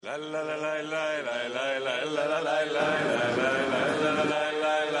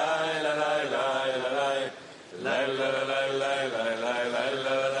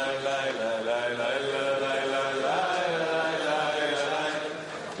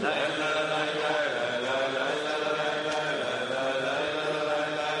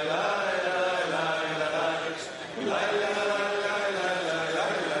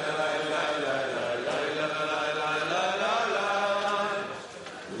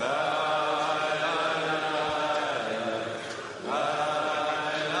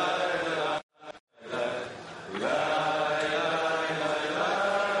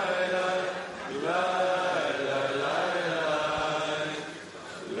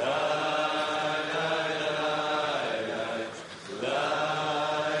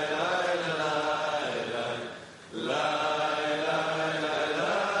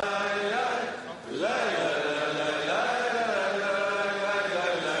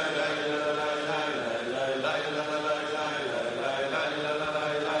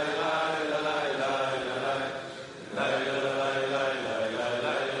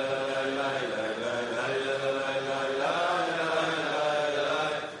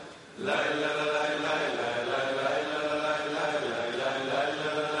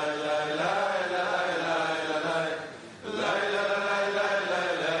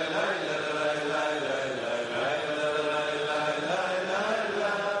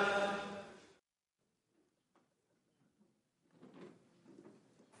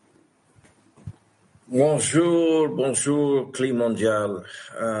Bonjour, bonjour, Clé Mondial.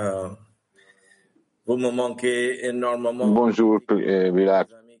 Vous me manquez énormément. Bonjour,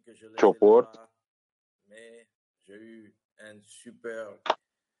 világcsoport. Mais j'ai eu une super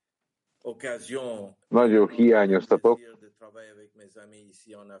occasion. Nagyon hiányoztatok. De travailler avec mes amis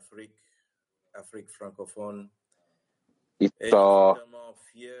ici en Afrique francophone. Itt a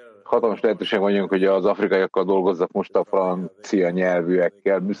hatalmas lehetőség vagyunk, hogy az afrikaiakkal dolgozzak most a francia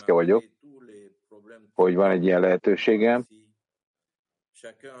nyelvűekkel. Büszke vagyok, hogy van egy ilyen lehetőségem.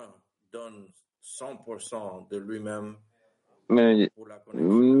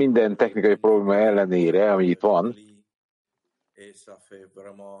 Minden technikai probléma ellenére, ami itt van,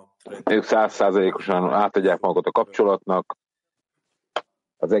 ők 100%-osan átadják magukat a kapcsolatnak,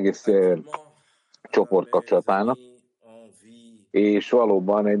 az egész csoport kapcsolatának, és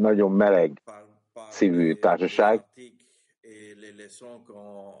valóban egy nagyon meleg szívű társaság.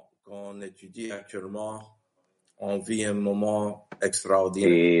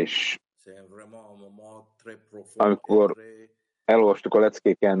 És amikor elolvastuk a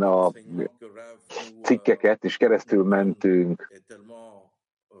leckéken a cikkeket, és keresztül mentünk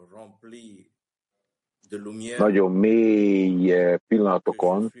nagyon mély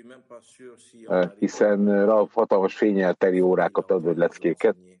pillanatokon, hiszen hatalmas fénnyel teli órákat ad, vagy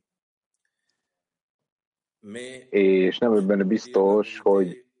leckéket, és nem vagyok benne biztos,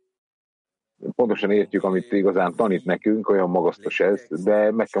 hogy pontosan értjük, amit igazán tanít nekünk, olyan magasztos ez,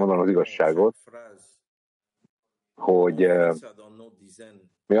 de meg kell mondanom az igazságot, hogy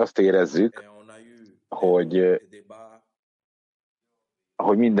mi azt érezzük, hogy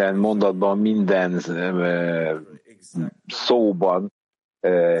minden mondatban, minden szóban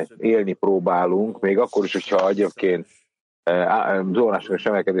élni próbálunk, még akkor is, hogyha egyébként zónásos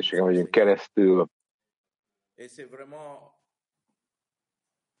emelkedéseken vagyunk keresztül,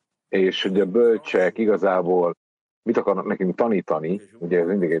 és hogy a bölcsek igazából mit akarnak nekünk tanítani, ugye ez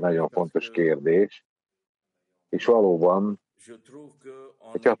mindig egy nagyon fontos kérdés, és valóban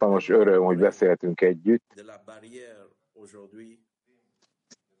egy hatalmas öröm, hogy beszéltünk együtt,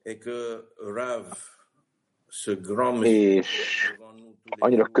 és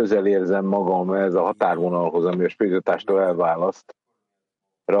annyira közel érzem magam ez a határvonalhoz, ami a spiritualitástól elválaszt.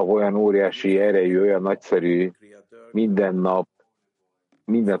 Rav olyan óriási erejű, olyan nagyszerű, minden nap,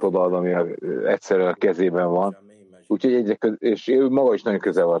 mindent odaad, ami egyszerűen a kezében van. Úgyhogy és ő maga is nagyon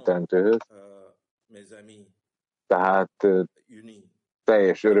közel van a teremtőhöz. Tehát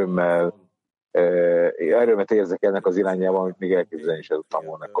teljes örömmet érzek ennek az irányában, amit még elképzelni is tudtam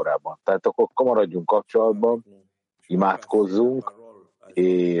volna korábban. Tehát akkor maradjunk kapcsolatban, imádkozzunk,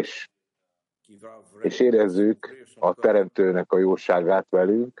 és érezzük a teremtőnek a jóságát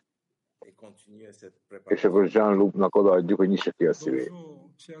velünk, és akkor Jean-Luc-nak odaadjuk, hogy nyissa ki a szívét.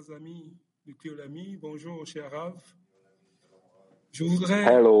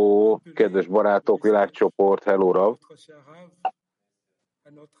 Hello, kedves barátok, világcsoport, hello, Rav.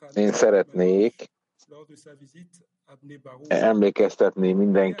 Én szeretnék emlékeztetni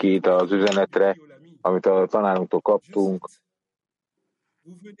mindenkit az üzenetre, amit a tanárunktól kaptunk,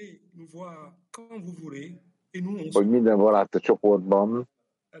 hogy minden barát a csoportban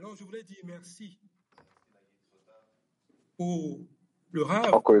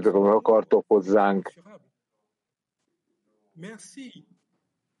Akkor jöttök, amikor akartok hozzánk,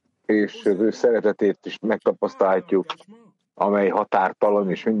 és az ő szeretetét is megtapasztalhatjuk, amely határtalan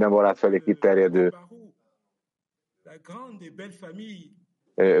és minden barát felé kiterjedő.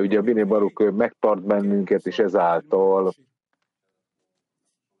 Ugye a Bini Baruch megtart bennünket, és ezáltal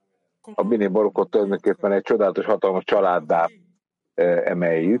a Bini Baruchot tulajdonképpen egy csodálatos, hatalmas családdá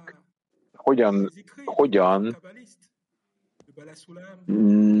emeljük. Hogyan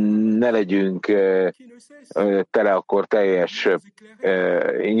ne legyünk tele akkor teljes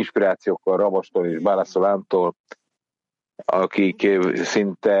inspirációkkal Rabastól és Bálaszolámtól, akik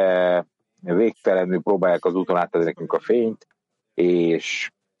szinte végtelenül próbálják az úton átadni nekünk a fényt,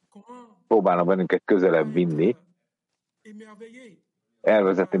 és próbálnak bennünket közelebb vinni,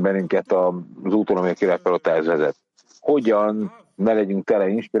 elvezetni bennünket az úton, amely a királypalotához vezet. Hogyan ne legyünk tele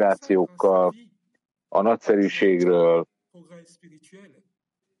inspirációkkal a nagyszerűségről,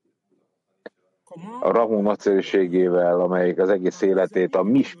 a Rahum nagyszerűségével, amelyik az egész életét a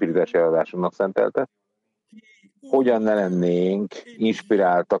mi spirituális eladásunknak szentelte. Hogyan ne lennénk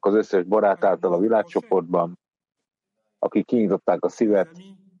inspiráltak az összes barát által a világcsoportban, akik kinyitották a szívet,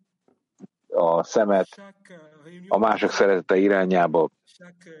 a szemet, a mások szeretete irányába.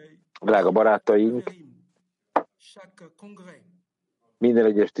 Drága barátaink, minden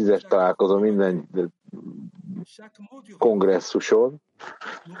egyes 10-es találkozó, minden kongresszuson,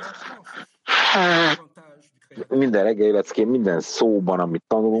 minden reggeleckén, minden szóban, amit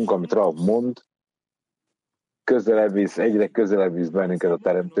tanulunk, amit Rav mond, egyre közelebb visz bennünket a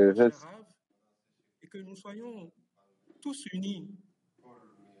Teremtőhöz.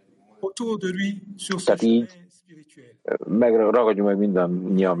 Tehát így ragadjunk meg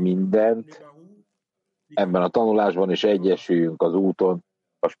mindannyian mindent ebben a tanulásban, és egyesüljünk az úton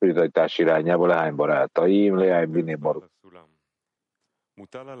a spiritualitás irányába. Lehány barátaim, lehány Bini Baruch.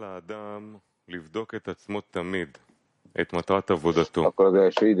 Akkor az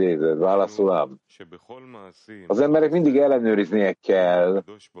első idézet, válaszolám. Az emberek mindig ellenőriznie kell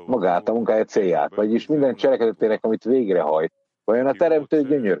magát, a munkáját, célját, vagyis minden cselekedetének, amit végrehajt, vajon a Teremtő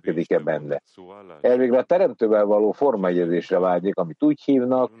gyönyörködik-e benne? Elvégre a Teremtővel való formaegyezésre vágyik, amit úgy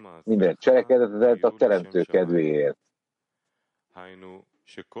hívnak, minden cselekedetet a Teremtő kedvéért.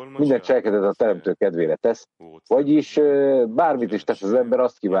 Minden cselekedet a Teremtő kedvére tesz, vagyis bármit is tesz az ember,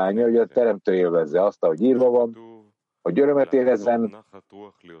 azt kívánja, hogy a Teremtő élvezze azt, ahogy írva van, hogy örömet érezzen,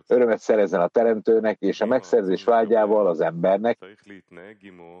 örömet szerezzen a Teremtőnek, és a megszerzés vágyával az embernek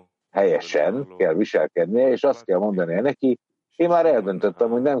helyesen kell viselkednie, és azt kell mondania neki, én már eldöntöttem,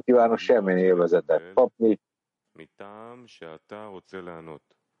 hogy nem kívánok semmilyen élvezetet kapni,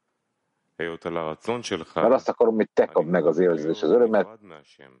 mert azt akarom, hogy te kapd meg az élvezetet és az örömet,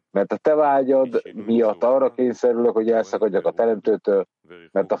 mert a te vágyad miatt arra kényszerülök, hogy elszakadjak a Teremtőtől,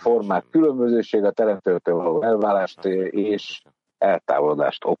 mert a formák különbözőség a Teremtőtől való elválást és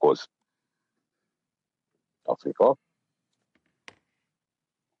eltávolodást okoz. Afrika.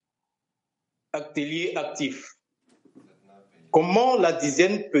 Aktív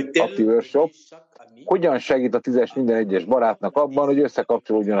workshop. Hogyan segít a 10-es minden egyes barátnak abban, hogy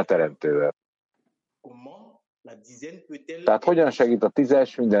összekapcsolódjon a Teremtővel? Tehát hogyan segít a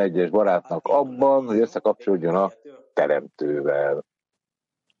 10-es minden egyes barátnak abban, hogy összekapcsolódjon a Teremtővel?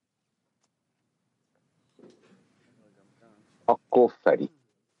 Akkor Feri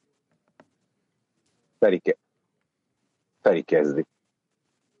kezdi.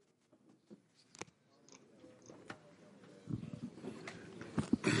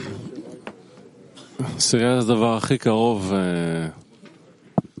 סירייה זה הדבר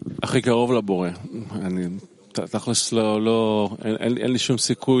הכי קרוב לבורא. תכלס אין לי שום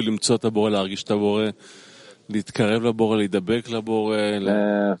סיכוי למצוא את הבורא, להרגיש את הבורא, להתקרב לבורא, להידבק לבורא.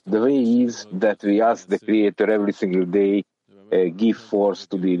 The way is that we ask the Creator every single day, give force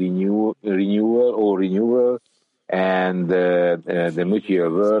to the renewal and the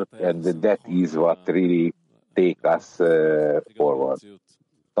mutual work, and that is what really take us forward.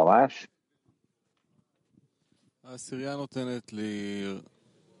 Tamás? הסירייה נותנת לי,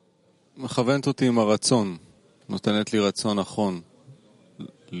 מכוונת אותי עם הרצון, נותנת לי רצון נכון,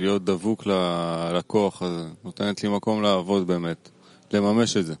 להיות דבוק לכוח הזה, נותנת לי מקום לעבוד באמת,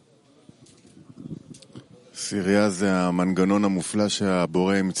 לממש את זה. סירייה זה המנגנון המופלא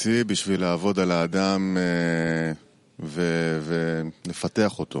שהבורא המציא בשביל לעבוד על האדם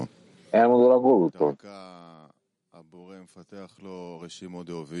ולפתח אותו. הבורא מפתח לו רשימות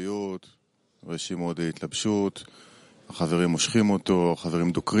דאוביות, רשימות התלבשות, החברים מושכים אותו,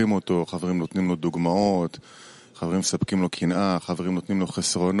 חברים דוקרים אותו, חברים נותנים לו דוגמאות, החברים מספקים לו קנאה, החברים נותנים לו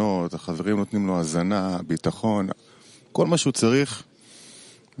חסרונות, החברים נותנים לו הזנה, ביטחון, כל מה שהוא צריך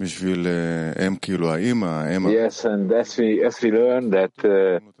בשביל הם כאילו האמא, Yes, and as we learn that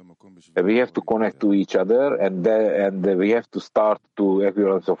we have to connect to each other and we have to start to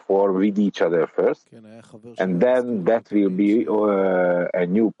equivalence of four with each other first, and then that will be a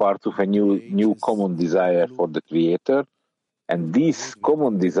new part of a new common desire for the Creator. And this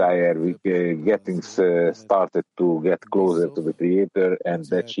common desire, we getting started to get closer to the Creator and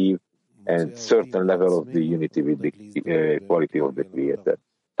achieve a certain level of the unity with the quality of the Creator.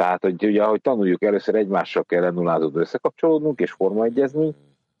 Tehát, hogy ugye, ahogy tanuljuk, először egymással kell renulázódva összekapcsolódnunk és formaegyeznünk,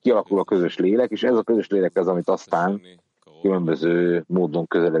 kialakul a közös lélek, és ez a közös lélek az, amit aztán különböző módon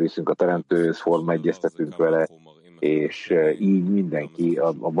közele viszünk a Teremtőhöz, formaegyeztetünk vele, és így mindenki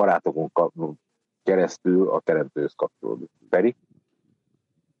a barátokon keresztül a Teremtőhöz kapcsolódik. Feri?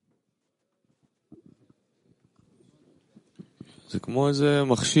 זה כמו איזה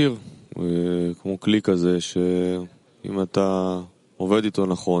מכשיר, כמו כלי כזה, שאם אתה עובד איתו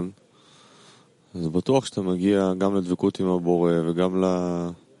נכון, אז בטוח שאתה מגיע גם לדבקות עם הבורא וגם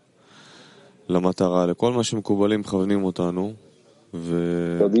למטרה, לכל מה שמקובלים מכוונים אותנו.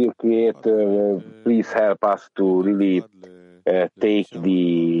 So dear Creator, please help us to really take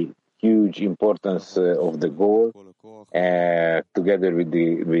the huge importance of the goal together with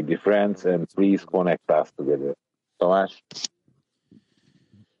the friends, and please connect us together. תומש?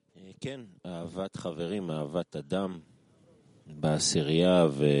 כן, אהבת חברים, אהבת אדם בעשירייה,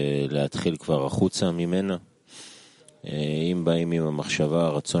 ולהתחיל כבר החוצה ממנה. אם באים עם המחשבה,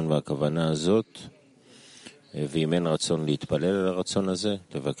 הרצון והכוונה הזאת, ואם אין רצון להתפלל על הרצון הזה,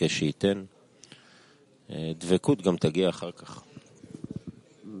 לבקש שייתן, דבקות גם תגיע אחר כך.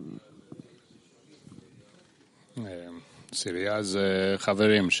 סירייה זה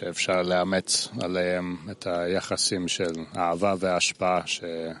חברים שאפשר לאמץ עליהם את היחסים של אהבה והשפעה.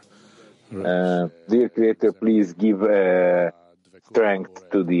 Dear Creator, please give strength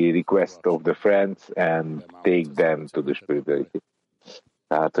to the request of the friends and take them to the spirituality.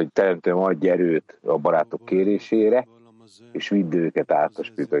 Tehát, hogy Teremtőm adj erőt a barátok kérésére, és vidd őket át a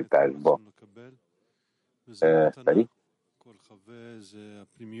spiritualitásba. Feri?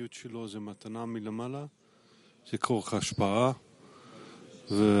 זה כוח השפעה,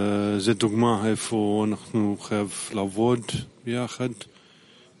 וזה דוגמה איפה אנחנו חייב לעבוד ביחד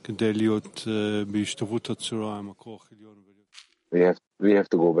כדי להיות בהשתוות הצורה עם הכוח עליון. We have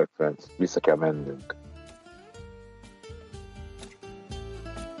to go back, friends. Vissza kell mennünk.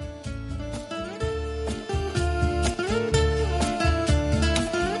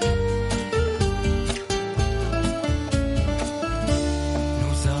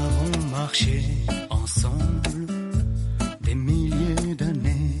 Nous avons marché ensemble des milliers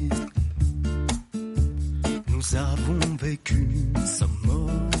d'années. Nous avons vécu sans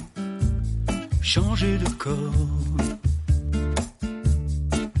mort, changé de corps.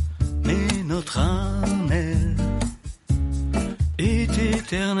 Mais notre âme, elle, est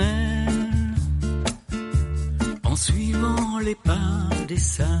éternelle. En suivant les pas des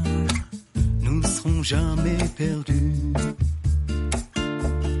sages, nous ne serons jamais perdus.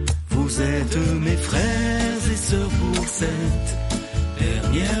 Vous êtes mes frères et sœurs pour cette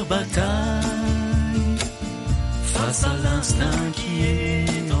dernière bataille. Face à l'instinct qui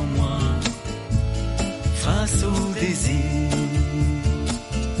est en moi, face au désir.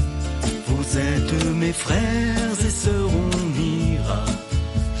 Vous êtes mes frères et sœurs, on ira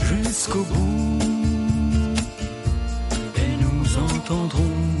jusqu'au bout. Et nous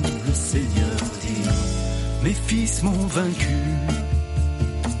entendrons le Seigneur dire, mes fils m'ont vaincu.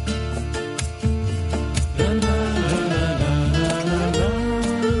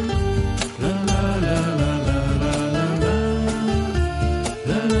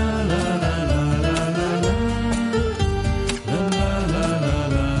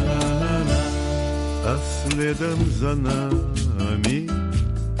 Следом за нами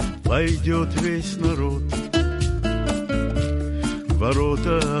пойдет весь народ.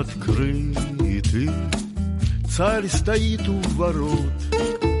 Ворота открыты, царь стоит у ворот.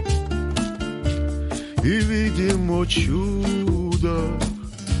 И видим, о чудо,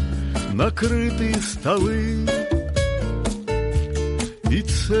 накрыты столы. И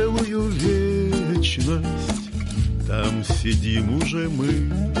целую вечность там сидим уже мы.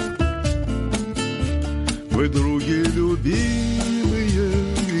 Вы, други любимые,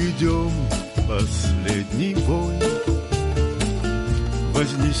 идем последний бой.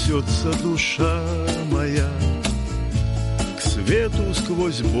 Вознесется душа моя к свету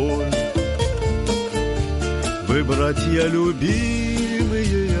сквозь боль. Вы, братья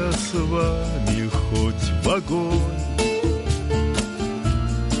любимые, я с вами хоть в огонь.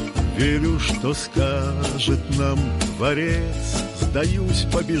 Верю, что скажет нам Творец, сдаюсь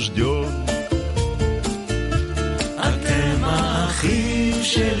побежден. אתם האחים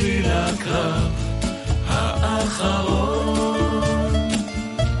שלי לקרב האחרון,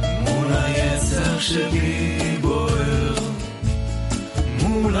 מול היצר שבי בוער,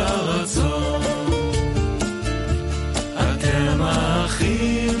 מול הרצון. אתם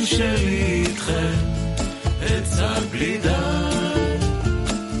האחים שלי איתכם, אצעק בלי די,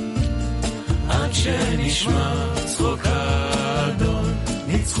 עד שנשמע צחוק האדון,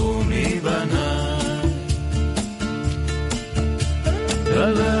 ניצחו מבניי. La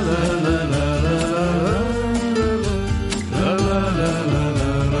la la la la la la la la la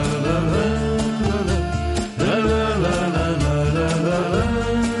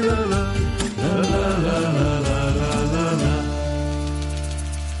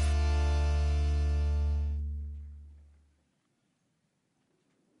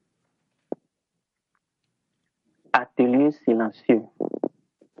Atelier silencieux.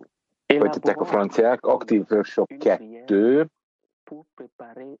 Folytatják a franciák, aktív workshop 2.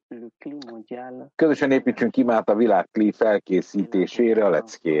 Közösen építsünk imát a világ klí felkészítésére, a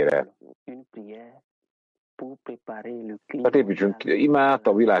leckére. Hát építsünk imát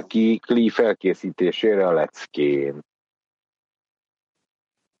a világ klí felkészítésére a leckén.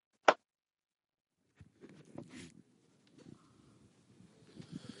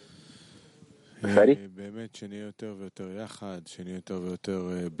 פרי? באמת שנהיה יותר ויותר יחד, שנהיה יותר ויותר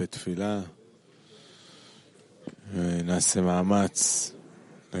בתפילה, נעשה מאמץ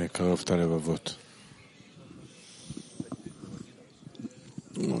לקרב את הלבבות.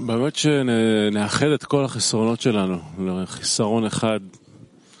 באמת שנאחד את כל החסרונות שלנו לחיסרון אחד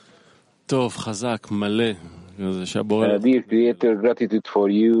טוב, חזק, מלא. Dear Creator, gratitude for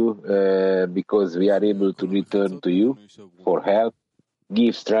you because we are able to return to you for help.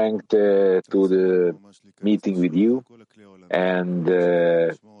 Give strength to the meeting with you and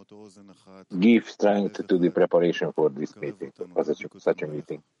give strength to the preparation for this meeting, for such a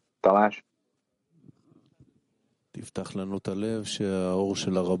meeting. Tamás? תפתח לנו את הלב שהאור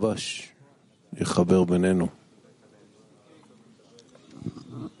של הרבש יחבר בינינו.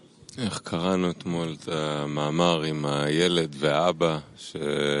 איך קראנו אתמול את המאמר עם הילד והאבא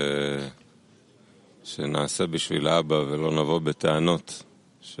שנעשה בשביל האבא ולא נבוא בטענות,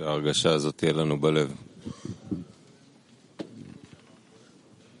 שההרגשה הזאת תהיה לנו בלב.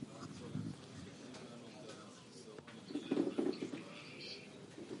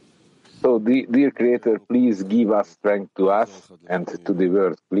 So, dear Creator, please give us strength to us and to the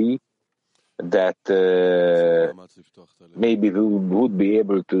world, please, that maybe we would be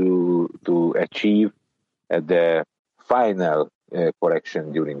able to achieve the final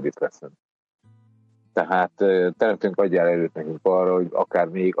correction during this lesson. Tehát teremtünk adjál erőt nekünk arra, hogy akár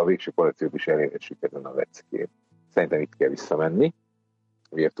még a végső korrekciót is elérhessük ezen a leckén. Szerintem itt kell visszamenni.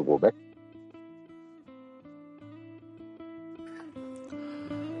 We have to go back.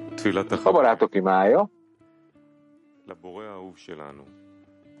 A barátok imája.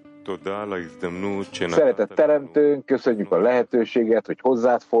 Szeretett teremtőnk, köszönjük a lehetőséget, hogy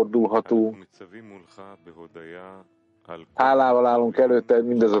hozzád fordulhatunk. Hálával állunk előtted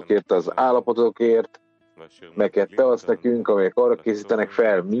mindazokért az állapotokért, melyeket te adsz nekünk, amelyek arra készítenek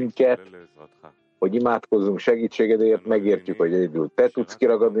fel minket, hogy imádkozzunk segítségedért, megértjük, hogy egyedül te tudsz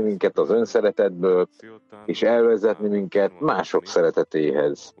kiragadni minket az önszeretetből, és elvezetni minket mások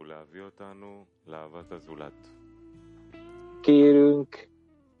szeretetéhez. Kérünk,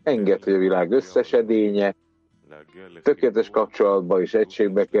 engedd, hogy a világ összes edénye tökéletes kapcsolatba és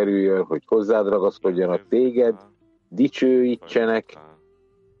egységbe kerüljön, hogy hozzád ragaszkodjanak téged, dicsőítsenek,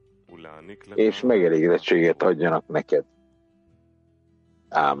 és megelégedettséget adjanak neked.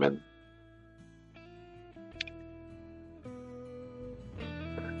 Ámen.